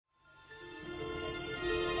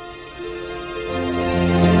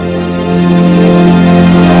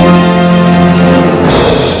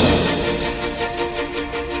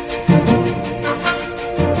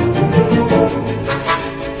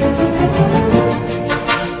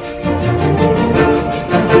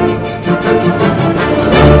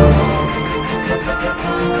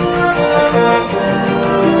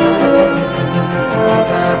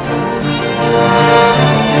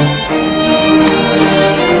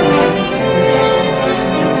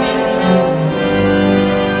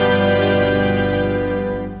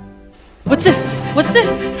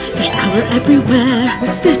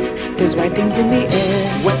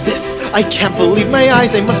I can't believe my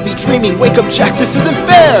eyes, I must be dreaming. Wake up, Jack, this isn't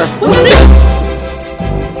fair. What's this?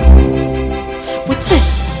 What's this?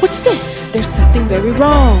 What's this? There's something very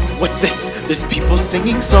wrong. What's this? There's people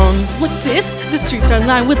singing songs. What's this? The streets are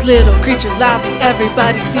lined with little creatures laughing.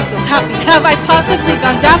 Everybody seems so happy. Have I possibly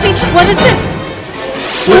gone daffy? What is this?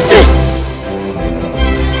 What's this?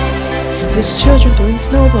 There's children throwing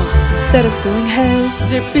snowballs instead of throwing hay.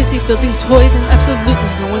 They're busy building toys and absolutely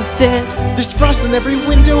no one's dead. There's frost in every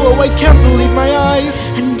window, oh I can't believe my eyes.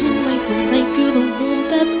 And in my bones I feel the warmth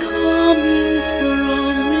that's coming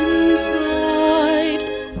from inside.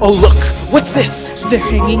 Oh look, what's this? They're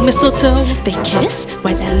hanging mistletoe. They kiss?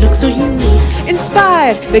 Why that looks so unique.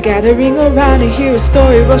 Inspired, they're gathering around to hear a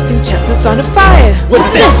story, roasting chestnuts on a fire. What's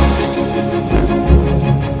this?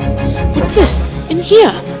 What's this? In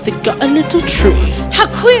here, they got a little tree. How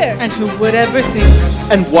queer! And who would ever think?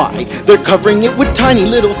 And why? They're covering it with tiny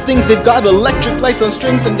little things. They've got electric lights on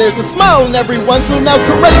strings and there's a smile in everyone. So now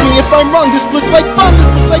correct me if I'm wrong. This looks like fun, this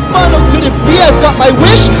looks like fun. Oh, could it be I've got my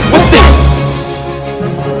wish? What's this?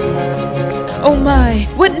 Oh my,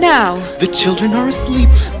 what now? The children are asleep.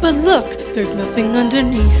 But look, there's nothing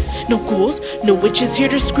underneath. No ghouls, no witches here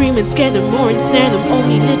to scream and scare them or ensnare them.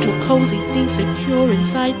 Only little cozy things secure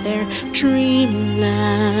inside their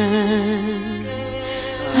dreamland.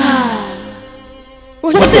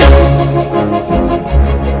 What's this?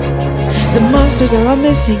 The monsters are all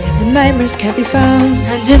missing and the nightmares can't be found.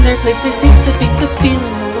 And in their place there seems to be the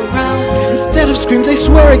feeling all around. Instead of screams, I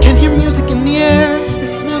swear I can hear music in the air. The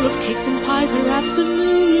smell of cakes and pies are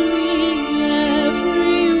absolutely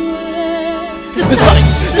everywhere. The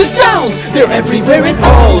sights, the sounds, they're everywhere and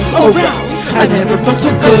all around. I've never felt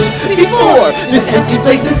so good before. This empty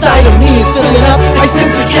place inside of me is filling up. I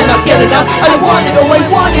simply cannot get enough. I want it, oh I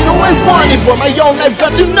want it, oh I want it for my own. I've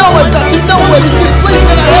got to know, what is this place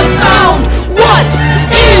that I have found? What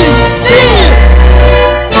is this?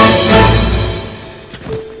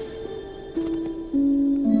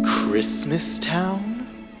 Christmas Town?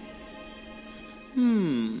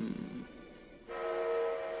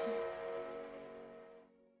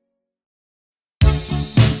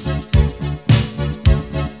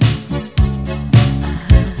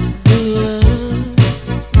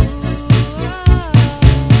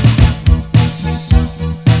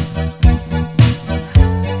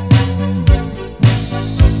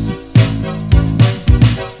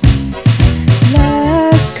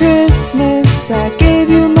 I gave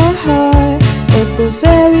you my heart, but the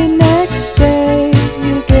very next day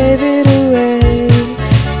you gave it away.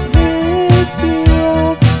 This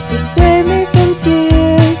year, to save me from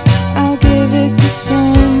tears, I'll give it to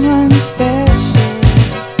someone special.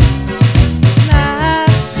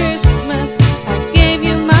 Last Christmas I gave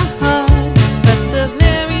you my heart, but the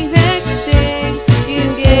very next day you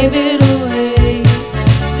gave it away.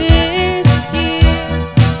 This year,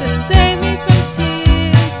 to save me from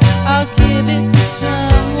tears, I'll give it to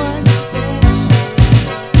someone special.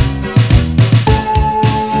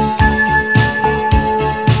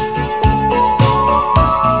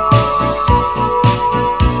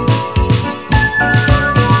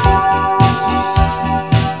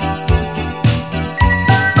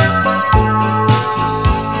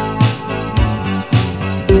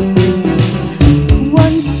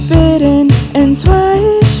 Once bitten and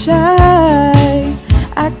twice shy,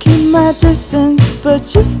 I keep my distance,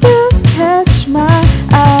 but you still catch my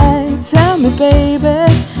eye. Tell me,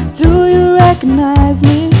 baby, do you recognize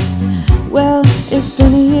me? Well, it's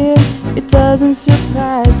been a year, it doesn't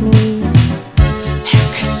surprise me. Merry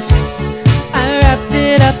Christmas. I wrapped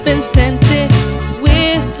it up and sent it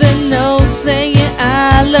with a note saying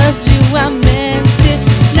I loved you, I meant it.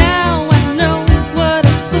 Now I know what a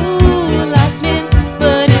fool I've been,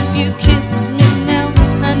 but if you kiss me now,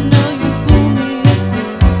 I know you fool me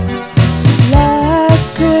again. Last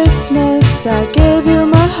Christmas I gave you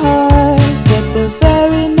my heart, but the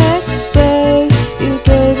very next day you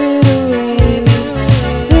gave it away.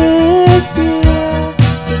 This year,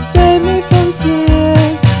 to save me from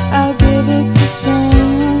tears, I'll give it to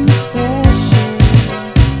someone special.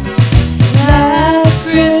 Last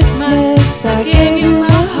Christmas I gave you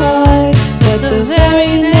my heart, but the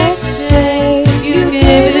very next day you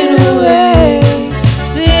gave it away.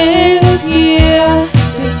 This year,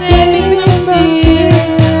 to save me from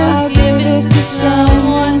tears, I'll give it to someone special.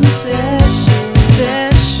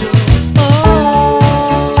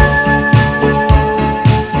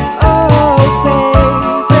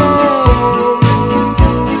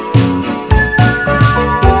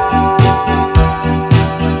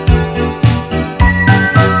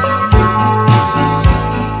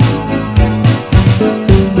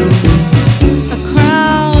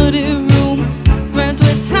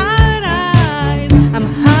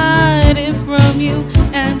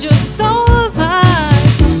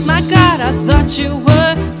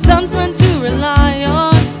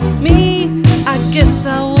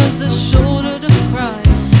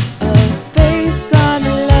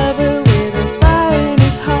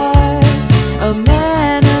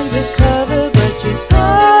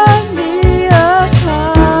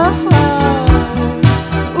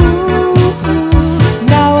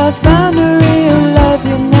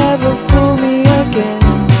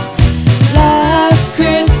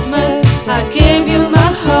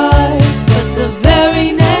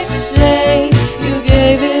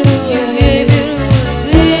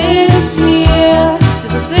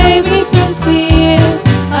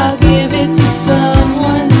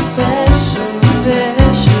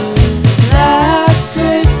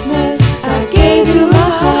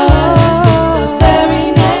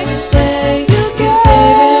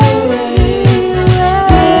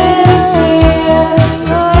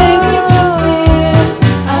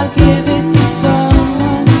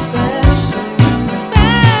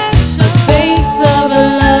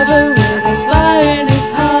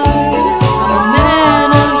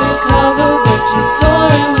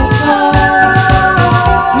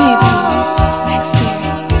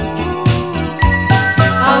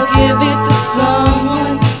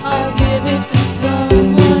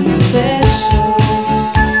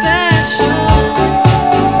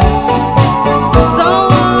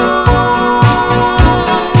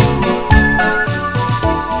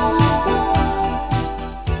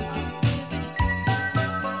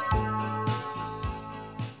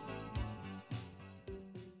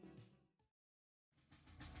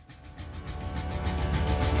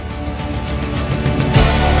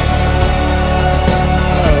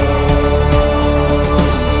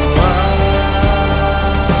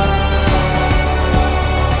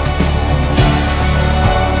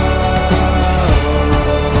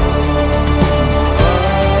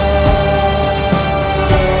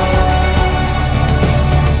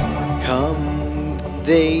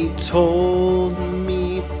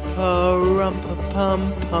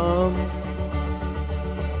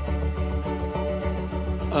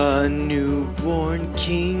 a newborn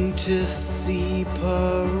king to see,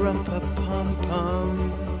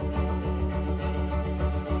 pa-rum-pa-pum-pum.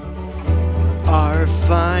 Our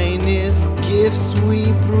finest gifts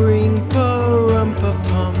we bring,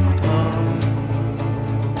 pa-rum-pa-pum-pum,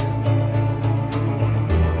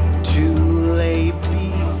 to lay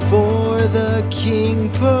before the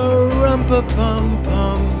king,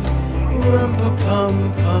 pa-rum-pa-pum-pum,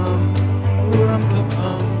 rum-pa-pum-pum,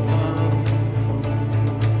 rum-pa-pum-pum.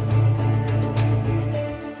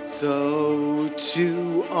 So to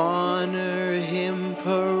honor him,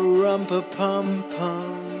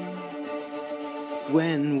 pa-rum-pa-pum-pum,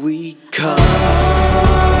 when we come.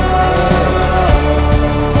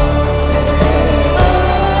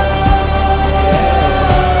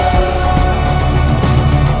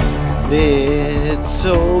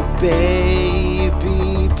 Little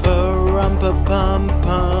baby,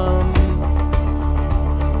 pa-rum-pa-pum-pum,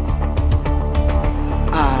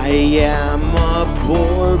 I am a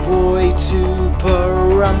poor boy too,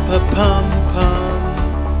 pa-rum-pa-pum-pum.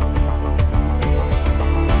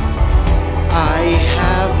 I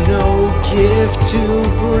have no gift to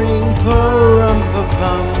bring,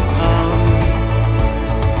 pa-rum-pa-pum-pum,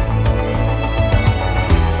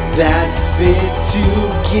 that's fit to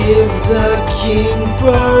give the king,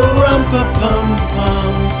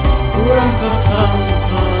 pa-rum-pa-pum-pum,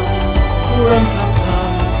 rum-pa-pum-pum, rum-pa-pum-pum.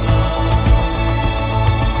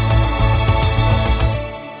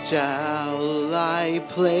 Shall I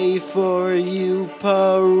play for you,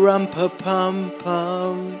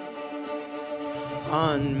 pa-rum-pa-pum-pum,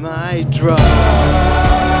 on my drum?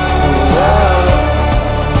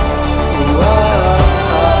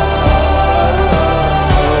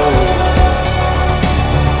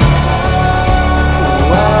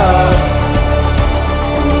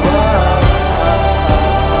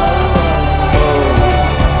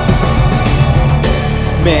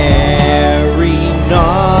 Mary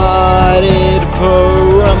nodded,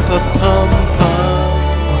 pa-rum-pa-pum-pum.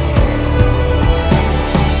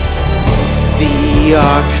 The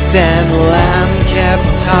ox and lamb kept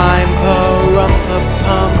time,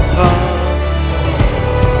 pa-rum-pa-pum-pum.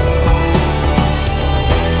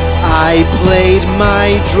 I played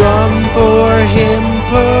my drum for him,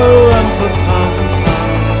 pa-rum-pa-pum-pum.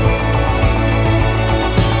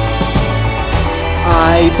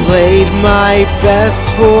 I played my best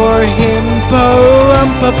for him,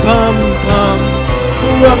 pa-rum-pa-pum-pum,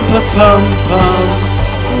 rum-pa-pum-pum,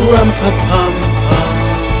 rum-pa-pum-pum.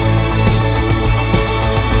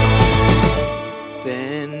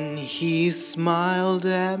 Then he smiled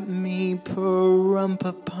at me,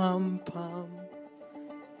 pa-rum-pa-pum-pum,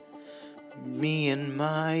 me and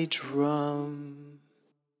my drum.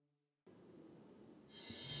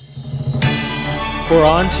 For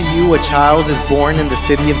unto you a child is born in the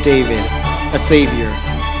city of David, a Savior,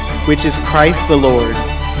 which is Christ the Lord.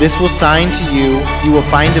 This will sign to you, you will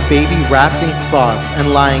find a baby wrapped in cloths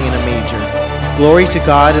and lying in a manger. Glory to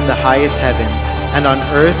God in the highest heaven, and on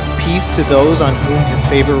earth peace to those on whom his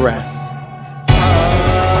favor rests.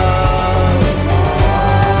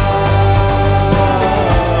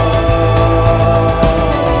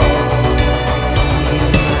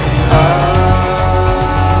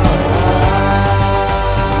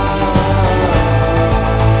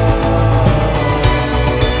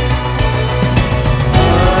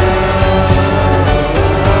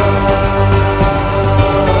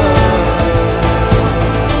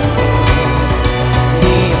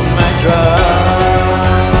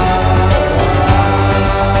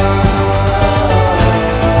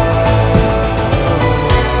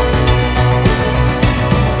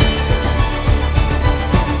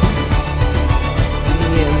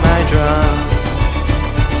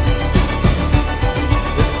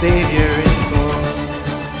 Savior is born.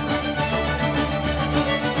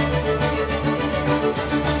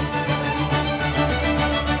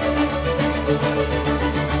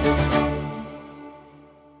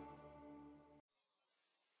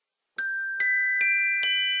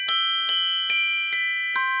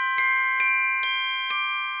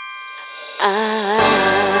 I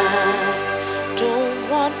don't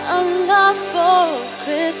want a lot for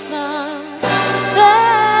Christmas.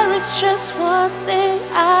 There is just one thing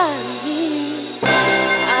I need.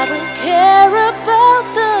 I don't care about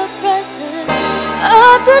the present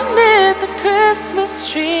underneath the Christmas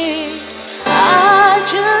tree. I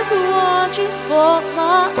just want you for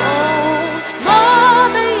my own, more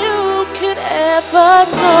than you could ever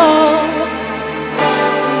know.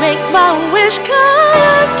 Make my wish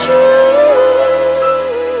come true.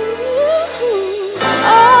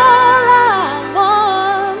 All I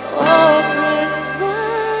want for Christmas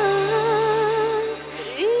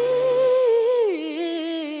is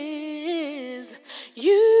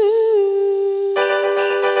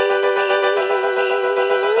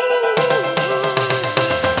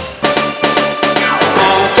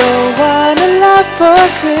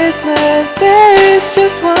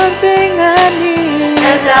just one thing I need.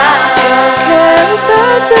 And I care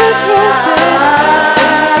about the presents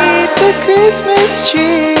beneath the Christmas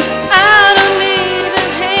tree. I don't even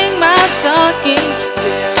hang my stocking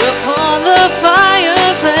there upon the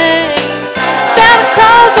fireplace. Santa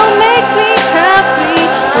Claus will make me happy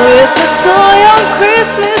with a toy on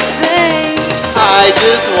Christmas Day. I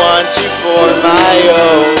just want you for my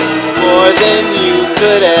own, more than you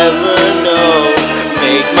could ever know.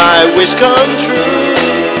 Make my wish come true.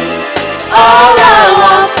 All I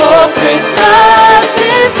want for Christmas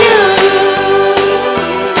is you.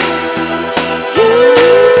 You,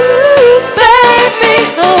 baby.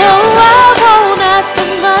 Oh, I won't ask for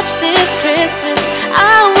much this Christmas.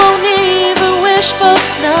 I won't even wish for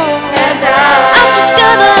snow. And I'm just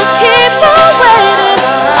gonna keep on waiting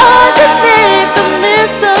underneath the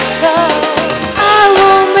mistletoe. I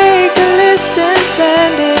will make a list and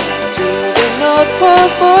send it to the North Pole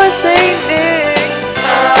for St. Nick.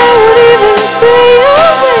 I would even stay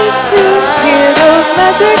awake to hear those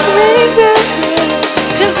magic reindeer click.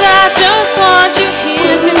 'Cause I just want you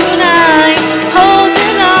here tonight,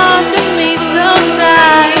 holding on to me so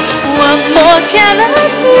tight. What more can I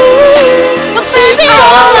do? But baby,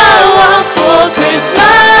 all I want for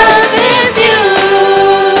Christmas is you.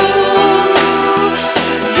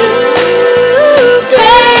 You,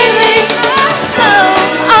 baby. Oh,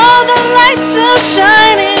 all the lights are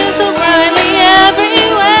shining so brightly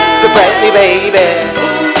everywhere. So brightly, baby.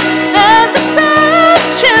 And the sound of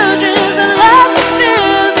children's laughter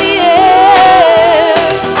fills the air.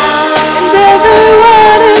 And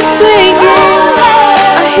everyone is singing.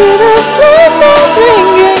 I hear those sleigh bells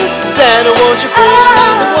ringing. Santa, won't you bring me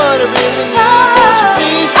the one I really need? Won't you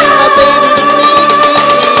please bring my baby to me?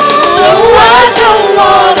 No, I don't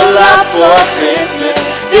want a lot for Christmas.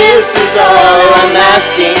 This is all I'm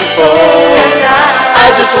asking for. I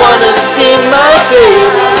just wanna see my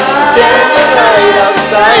baby standing right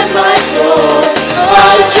outside my door.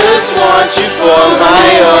 I just want you for my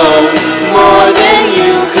own, more than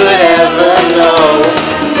you could ever know.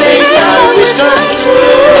 Make my wish come true.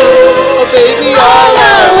 Oh baby, all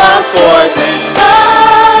I want for Christmas.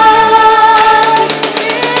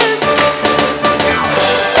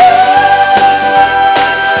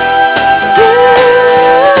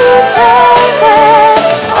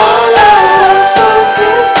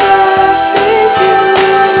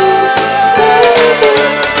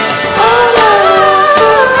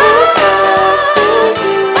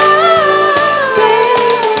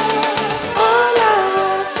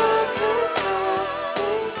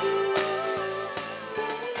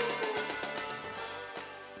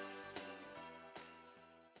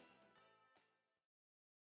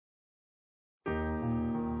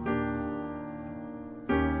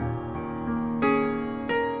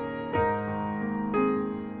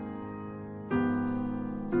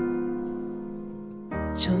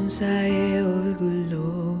 천사의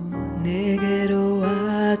얼굴로 내게로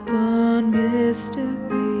왔던 Mr.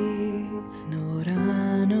 B.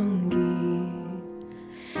 노란 옹기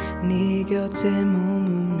네 곁에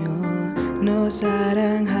머물며 너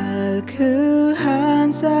사랑할 그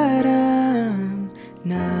한 사람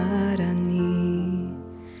나란히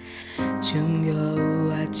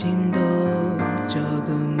정겨운 아침도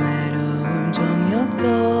조금 외로운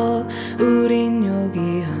저녁도 우린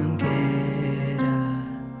여기 함께라.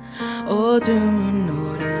 어둠은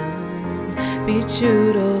노란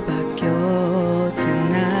빛으로 바뀌어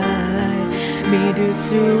tonight. 믿을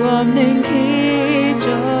수 없는 기적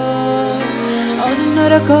어느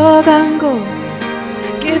나라고 간 곳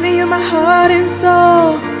Giving you my heart and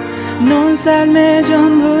soul 넌 삶의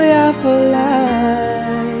전부야 for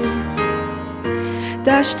life.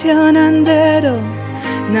 다시 태어난데도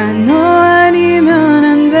난 너 아니면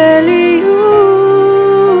안 될 이유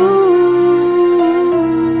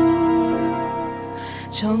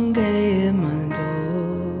전개의 말도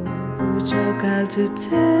부족할 듯해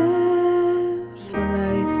for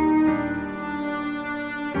life.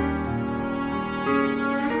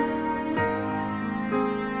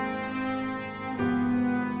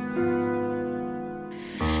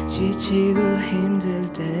 지치고 힘들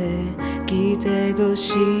때 기대고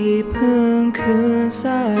싶은 큰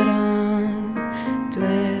사람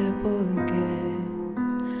돼볼게.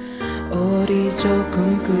 어리적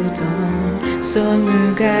꿈꾸던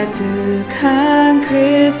선물 가득한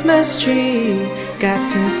크리스마스 트리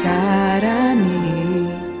같은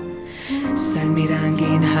사람이 삶이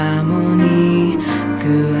담긴 하모니 그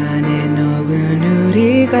안에 녹은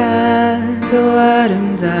우리가 더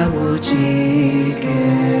아름다워지게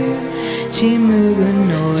침묵은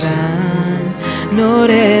노란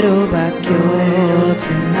노래로 바뀌어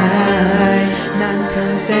tonight. 난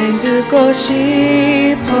평생 평생 두고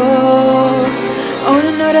싶어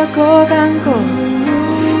오늘 너라고 간고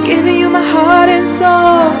Giving you my heart and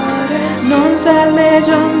soul 넌 삶의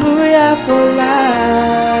전부야 for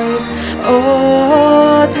life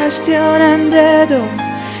다시 태어난데도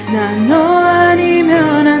난 너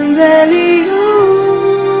아니면 안 될 이유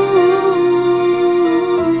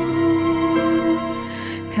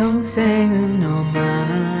평생은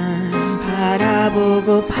너만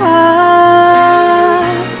바라보고파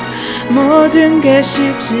모든 게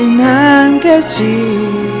쉽진 않겠지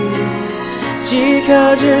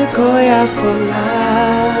지켜줄 거야 for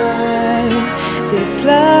life This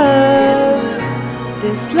love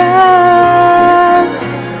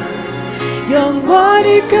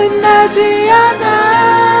영원히 끝나지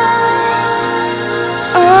않아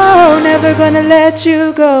Oh, never gonna let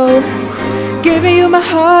you go Giving you my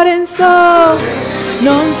heart and soul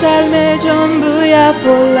넌 삶의 전부야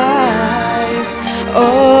for life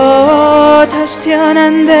다시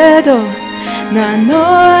태어난데도 난 너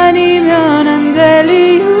아니면 안 될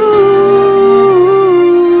이유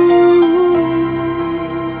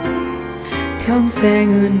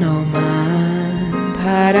평생은 너만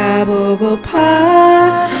바라보고파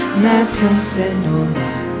나 평생 너만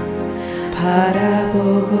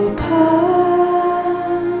바라보고파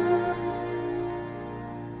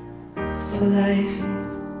For life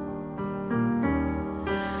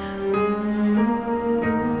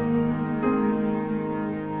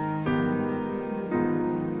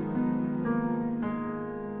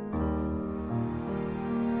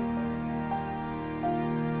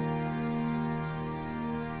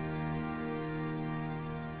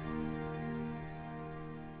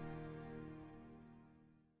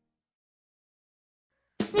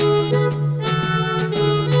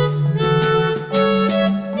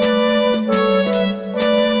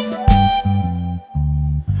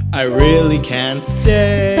I really can't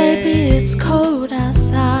stay. Baby, it's cold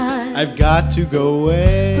outside. I've got to go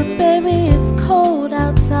away. But baby, it's cold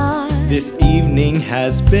outside. This evening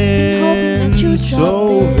has hoping been that you drop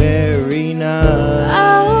so in. very nice.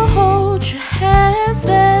 I'll hold your hands,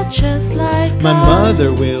 they're just like My ice.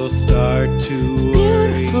 mother will start to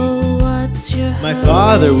worry. Beautiful, what's your My hurry?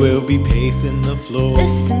 father will be pacing the floor.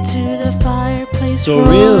 Listen to the fireplace So roar.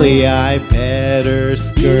 really I better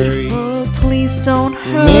scurry. Beautiful, please don't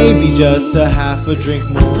hurry. Maybe just a half a drink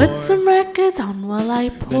more. Put some records on while I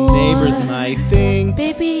The pour. neighbors might think,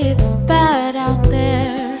 Baby, it's bad out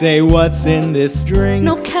there. say what's in this drink.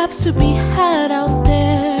 No caps to be had out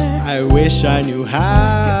there. I wish I knew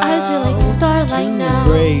how Eyes are like starlight to now.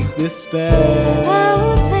 break this spell.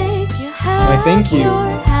 I'll take your hat. Why, thank you. Your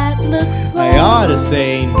hat looks swell. I ought to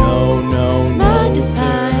say no, no, Mind no, if sir.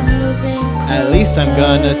 I'm moving At least I'm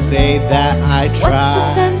gonna closer? say that I What's the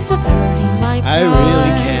tried. sense of hurting my I pride?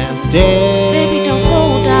 really can't stay. Baby, don't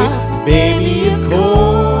hold out. Baby, it's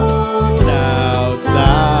cold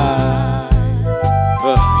outside.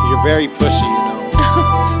 You're very pushy, you know. I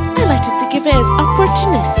like to think of it as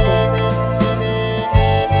opportunistic.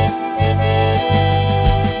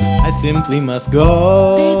 I simply must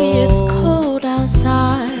go. Baby, it's cold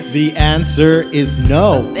outside. The answer is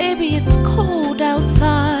no. Baby, it's cold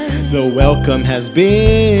outside. The welcome has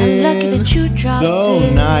been I'm lucky that you dropped so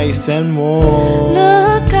in. nice and warm.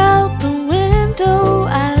 Look out the window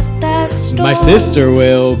at that store. My sister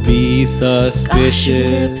will be Gosh, your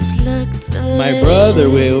suspicious. lips look delicious. My brother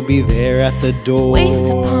will be there at the door. Waits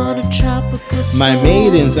upon a tropical My shore.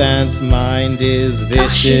 maiden's aunt's mind is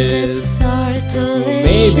Gosh, your vicious. lips are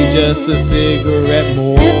delicious. Maybe just a cigarette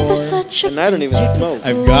more. If there's such a And I don't even place you smoke. could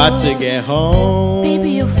I've got to afford. get home. Baby,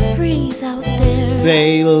 you'll freeze out there.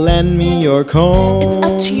 Say, lend me your comb. It's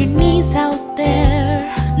up to your knees out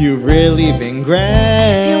there. You've really been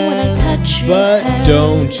grand. Feel when I touch your But head.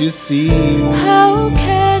 don't you see? How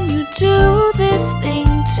can you do this thing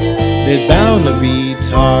to me? There's bound to be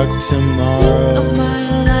talk Look tomorrow. at my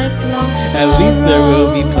lifelong At least there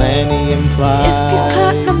will be sorrow. plenty implied. If you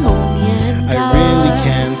caught pneumonia and I really died,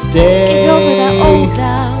 can't stay. get over that old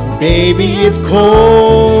doubt. Baby, it's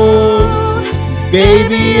cold.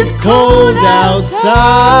 Baby, it's cold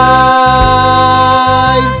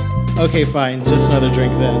outside. Okay, fine. Just another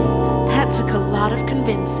drink then. That took a lot of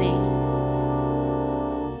convincing.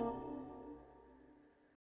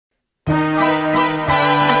 I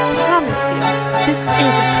promise you, this is a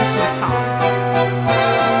Christmas song.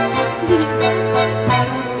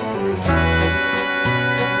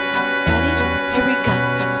 Ready? Here we go.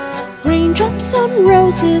 Raindrops on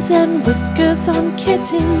roses and whiskers on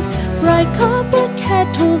kittens, bright copper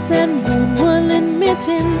kettles and warm woolen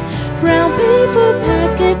mittens, brown paper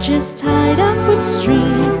packages tied up with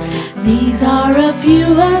strings. These are a few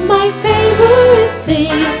of my favorite favorite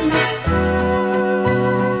things.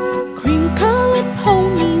 Cream-colored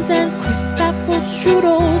ponies and crisp apple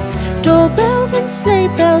strudels, doorbells and sleigh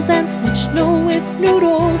bells and snitch snow with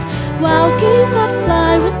noodles, wild geese that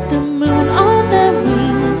fly with the moon on their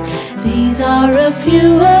wings. These are a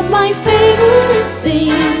few of my favorite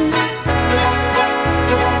things.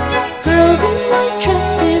 Girls in white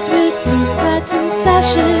dresses with blue satin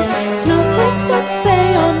sashes, snowflakes that stay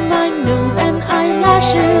on my nose and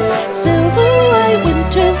eyelashes, silver white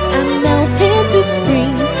winters and melting to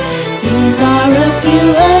springs. These are a few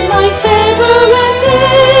of my favorite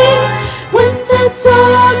things. When the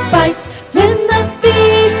dog bites, when the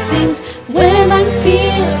bee sings, when I'm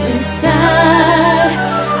feeling sad,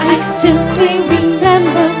 I simply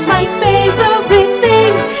remember my favorite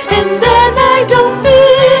things, and then I don't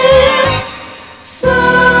feel so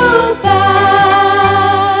bad.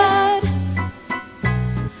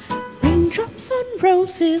 Raindrops on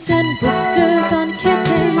roses and whiskers on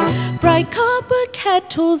kittens, bright copper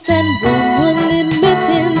kettles and warm woolen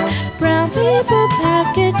mittens, brown paper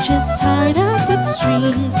packages tied up with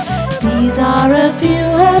strings. These are a few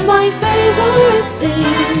of my favorite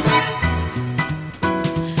things.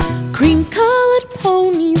 Cream-colored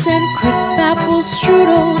ponies and crisp apple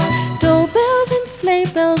strudels, doorbells and sleigh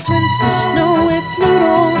bells and snow with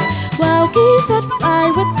noodles, wild geese that fly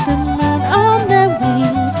with the moon on their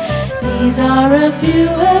wings. These are a few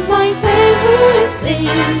of my favorite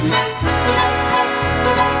things.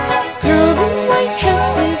 Girls in white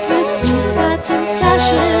dresses with blue satin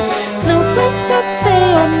sashes, snowflakes that stay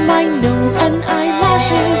on my nose and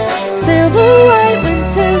eyelashes, silver white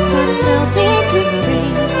winters and melting to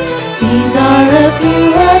springs. These are a few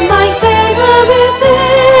of my favorite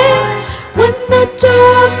things. When the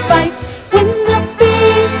dog bites, when the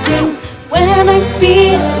bee sings, when I'm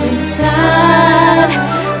feeling sad,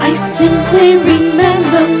 I simply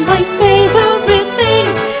remember my favorite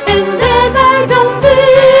things, and then I don't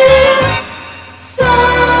feel so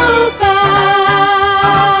bad.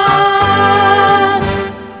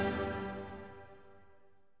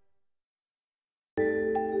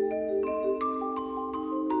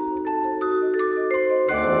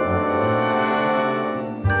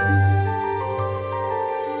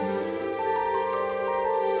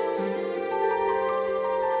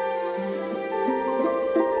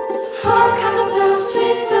 Hark how the bells,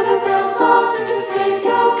 sweet silver bells, all seem to say,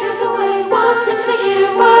 throw cares away. One seems to hear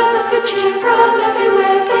words of good cheer from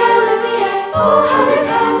everywhere, filling the air. Oh, how they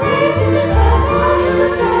pound, raising their sound, high in the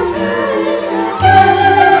town, telling the town.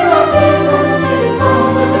 Gathering all people, singing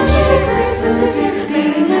songs of good cheer. Christmas is here.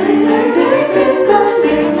 Merry, merry, merry, merry Christmas.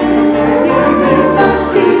 Merry, merry, merry, merry Christmas.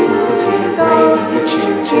 Christmas is here, bringing good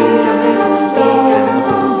cheer to young and old, big and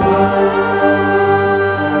small.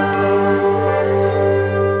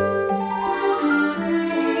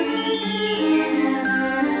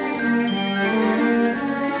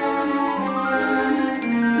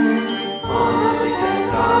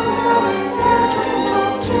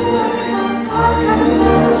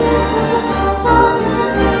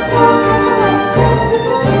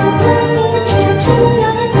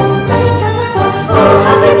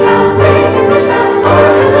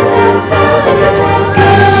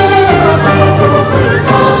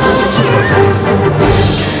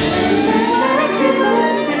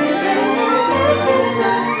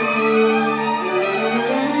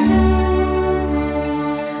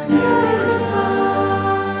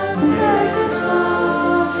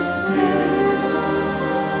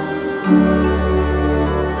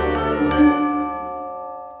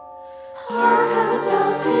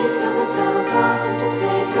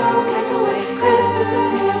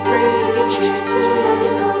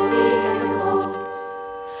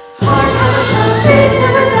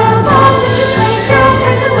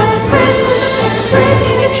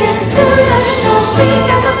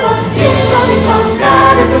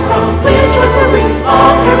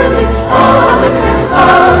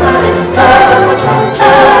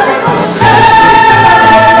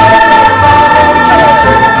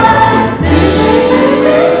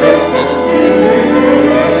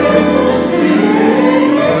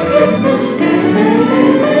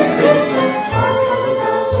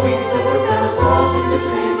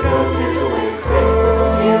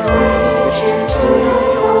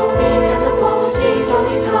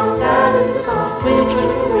 Which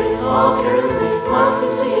way, all carefully, once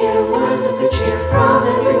it's a year, words of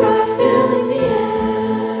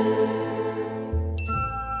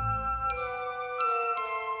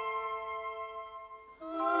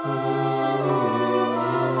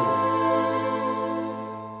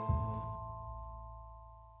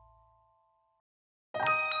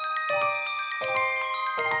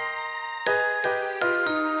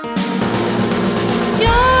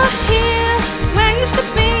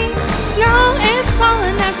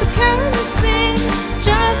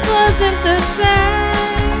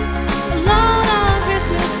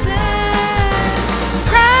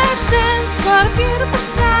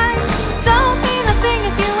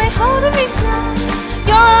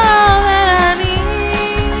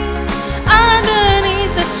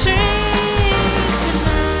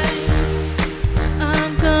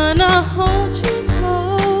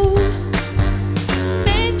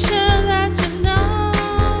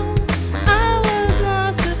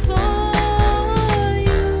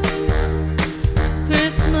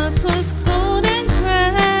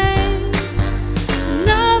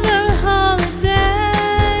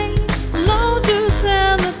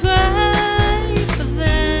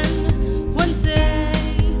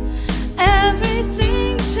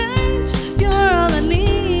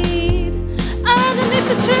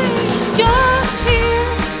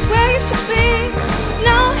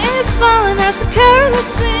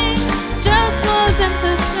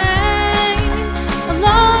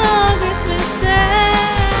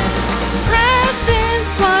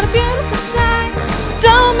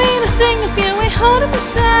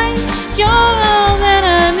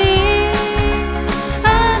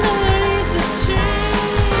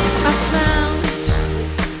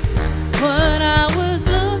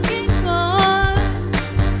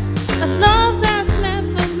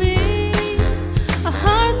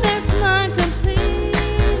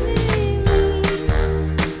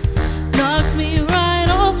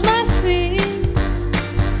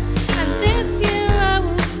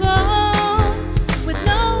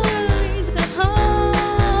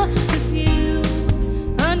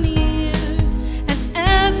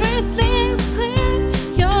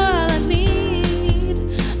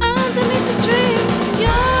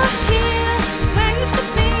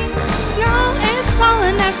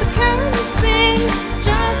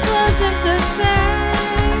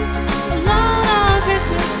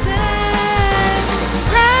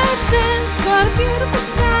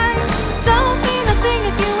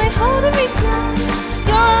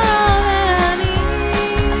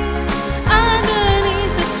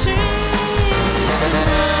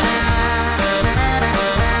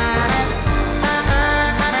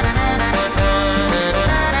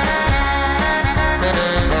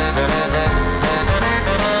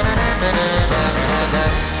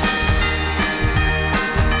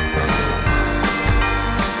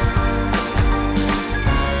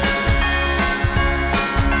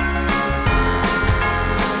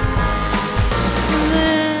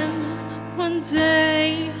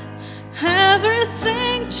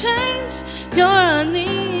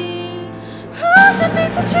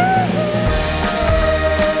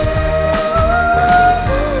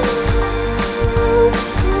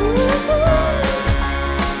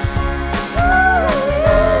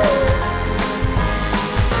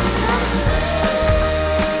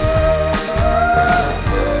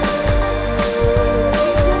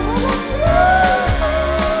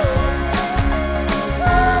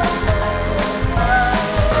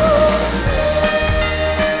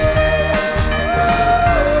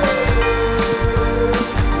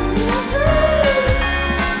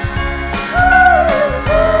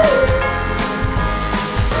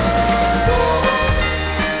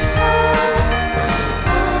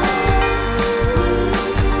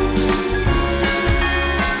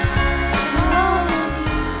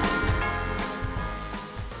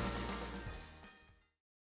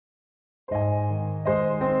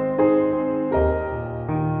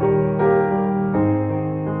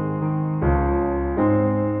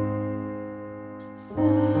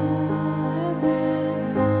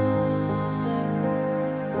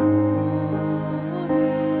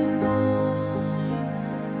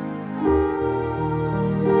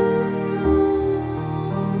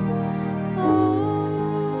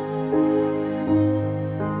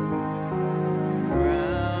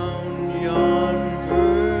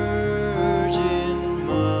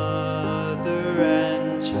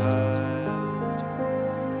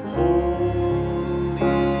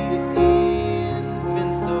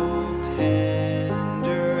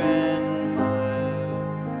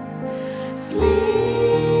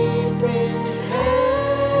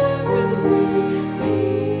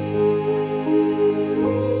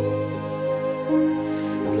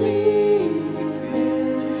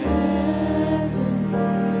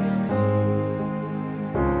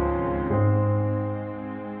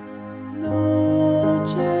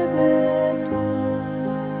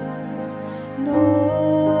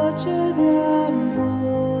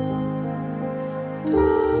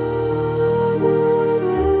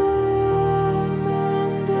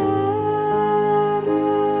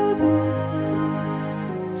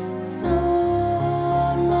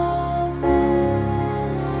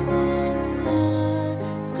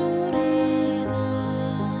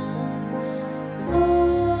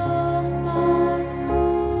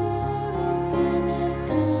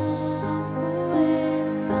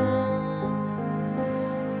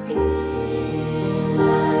Eve.